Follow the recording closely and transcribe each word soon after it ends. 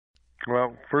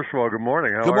Well, first of all, good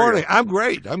morning. How Good are you? morning. I'm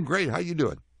great. I'm great. How you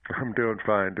doing? I'm doing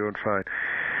fine, doing fine.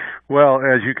 Well,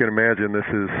 as you can imagine,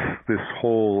 this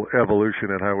whole evolution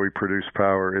in how we produce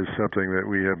power is something that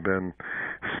we have been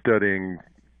studying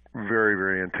very,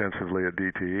 very intensively at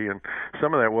DTE, and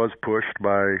some of that was pushed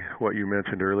by what you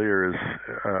mentioned earlier, is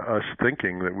us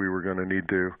thinking that we were going to need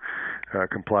to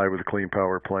comply with the Clean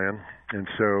Power Plan, and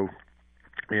so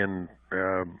in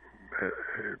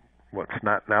what's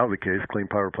not now the case, clean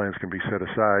power plans can be set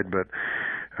aside, but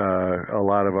a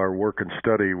lot of our work and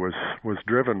study was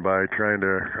driven by trying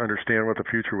to understand what the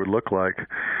future would look like.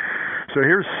 So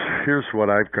here's what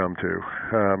I've come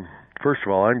to. First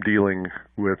of all, I'm dealing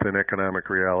with an economic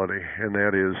reality, and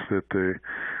that is that the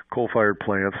coal-fired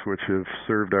plants, which have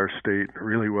served our state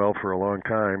really well for a long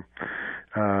time,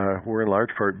 were in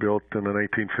large part built in the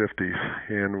 1950s,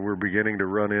 and we're beginning to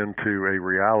run into a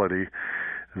reality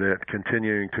that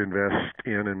continuing to invest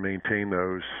in and maintain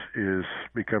those is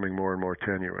becoming more and more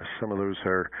tenuous. Some of those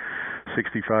are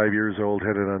 65 years old,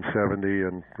 headed on 70,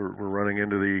 and we're running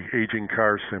into the aging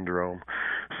car syndrome.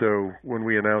 So when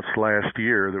we announced last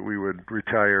year that we would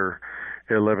retire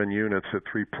 11 units at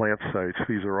 3 plant sites,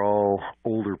 these are all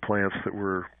older plants that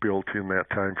were built in that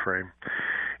time frame.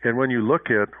 And when you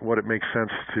look at what it makes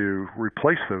sense to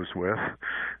replace those with,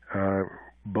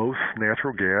 both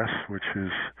natural gas, which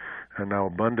is now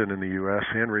abundant in the U.S.,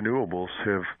 and renewables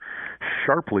have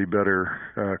sharply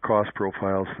better cost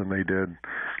profiles than they did,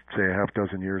 say, a half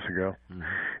dozen years ago. Mm-hmm.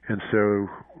 And so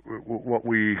what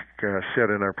we said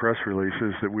in our press release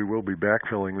is that we will be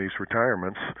backfilling these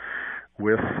retirements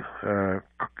with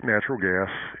natural gas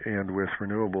and with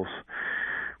renewables.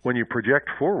 When you project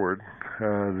forward,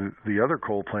 the other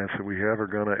coal plants that we have are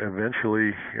going to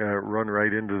eventually run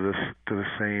right into the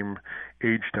same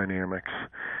age dynamics.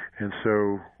 And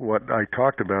so what I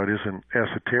talked about isn't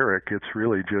esoteric. It's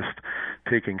really just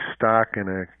taking stock in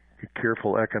a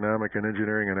careful economic and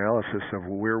engineering analysis of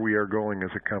where we are going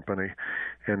as a company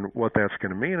and what that's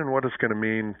going to mean and what it's going to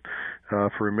mean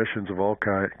for emissions of all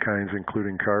kinds,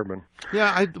 including carbon.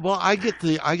 Yeah, I get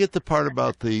the part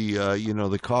about the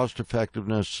the cost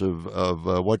effectiveness of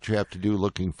what you have to do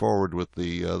looking forward with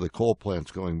the coal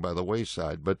plants going by the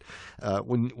wayside. But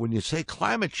when you say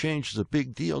climate change is a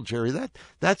big deal, Jerry,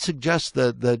 that suggests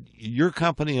that your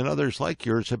company and others like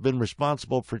yours have been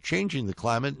responsible for changing the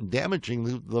climate and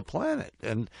damaging the planet.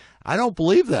 And I don't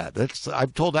believe that.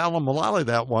 I've told Alan Mulally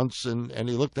that once, and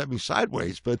he looked at me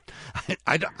sideways. But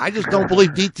I just don't believe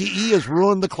DTE has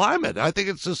ruined the climate. I think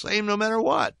it's the same no matter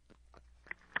what.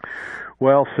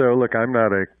 Well, so look, I'm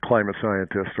not a climate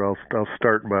scientist. So I'll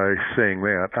start by saying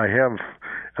that. I have,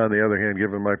 on the other hand,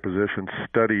 given my position,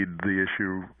 studied the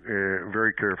issue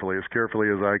very carefully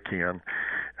as I can,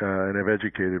 and have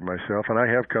educated myself. And I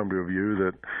have come to a view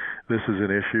that this is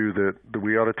an issue that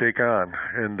we ought to take on.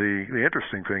 And the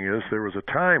interesting thing is there was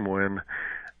a time when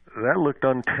that looked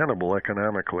untenable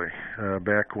economically,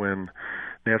 back when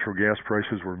natural gas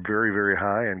prices were very, very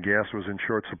high and gas was in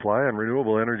short supply, and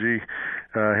renewable energy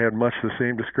had much the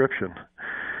same description.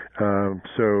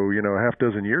 So, a half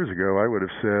dozen years ago, I would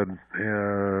have said,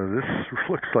 this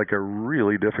looks like a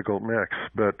really difficult mix,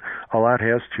 but a lot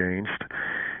has changed.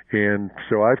 And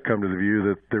so I've come to the view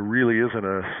that there really isn't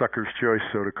a sucker's choice,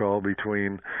 so to call,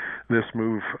 between this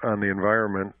move on the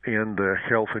environment and the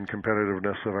health and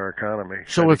competitiveness of our economy.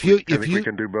 So I think we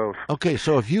can do both. Okay,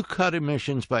 so if you cut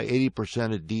emissions by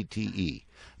 80% at DTE,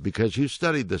 because you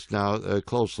studied this now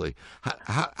closely,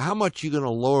 how much are you going to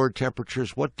lower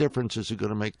temperatures? What difference is it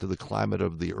going to make to the climate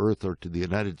of the Earth or to the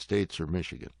United States or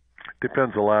Michigan?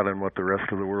 Depends a lot on what the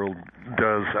rest of the world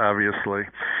does, obviously.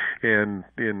 And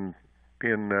in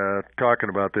talking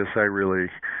about this, I really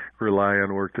rely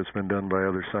on work that's been done by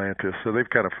other scientists. So they've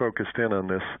kind of focused in on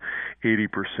this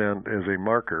 80% as a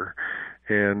marker.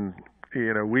 And,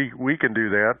 we can do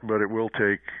that, but it will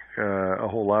take a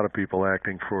whole lot of people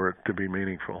acting for it to be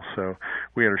meaningful. So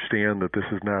we understand that this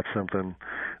is not something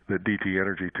that DTE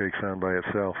Energy takes on by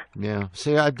itself. Yeah.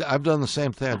 See, I've done the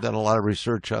same thing. I've done a lot of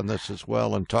research on this as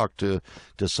well, and talked to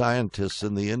scientists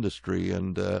in the industry,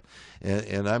 and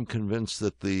I'm convinced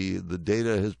that the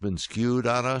data has been skewed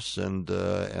on us, and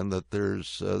that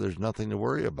there's nothing to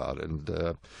worry about. And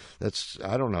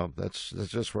I don't know. That's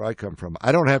just where I come from.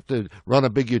 I don't have to run a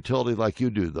big utility like you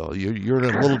do, though. You're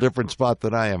in a little different spot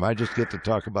than I am. I just get to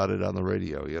talk about it on the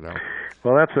radio.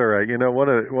 Well, that's all right. One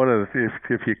of the,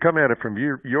 if you come at it from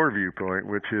your viewpoint,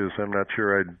 which is, I'm not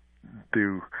sure I'd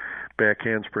do back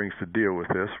handsprings to deal with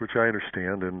this, which I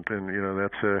understand, and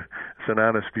it's an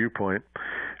honest viewpoint.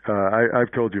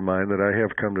 I've told you mine, that I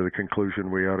have come to the conclusion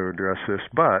we ought to address this,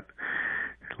 but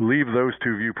leave those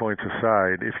two viewpoints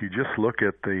aside, if you just look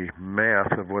at the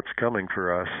math of what's coming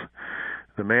for us,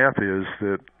 the math is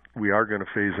that we are going to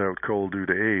phase out coal due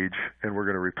to age, and we're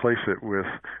going to replace it with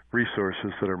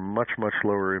resources that are much, much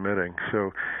lower emitting.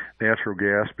 So natural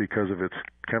gas, because of its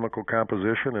chemical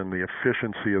composition and the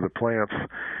efficiency of the plants,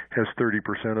 has 30%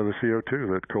 of the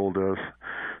CO2 that coal does.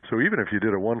 So even if you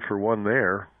did a one-for-one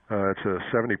there, it's a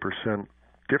 70%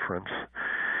 difference.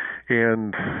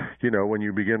 And, when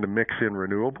you begin to mix in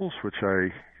renewables, which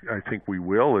I think we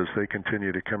will as they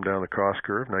continue to come down the cost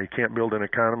curve. Now, you can't build an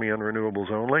economy on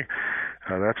renewables only.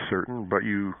 That's certain, but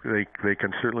they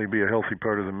can certainly be a healthy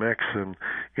part of the mix. And,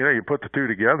 you put the two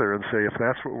together and say, if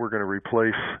that's what we're going to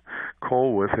replace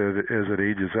coal with as it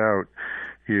ages out,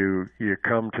 you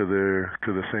come to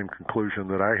the same conclusion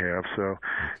that I have. So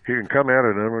you can come at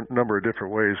it a number of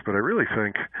different ways, but I really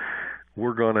think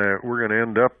we're gonna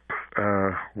end up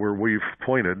where we've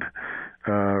pointed,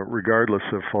 regardless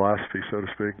of philosophy, so to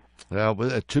speak. Well,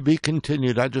 to be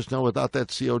continued. I just know without that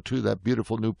CO2, that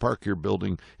beautiful new park you're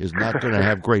building is not going to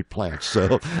have great plants.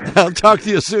 So I'll talk to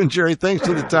you soon, Jerry. Thanks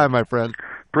for the time, my friend.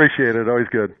 Appreciate it. Always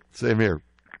good. Same here.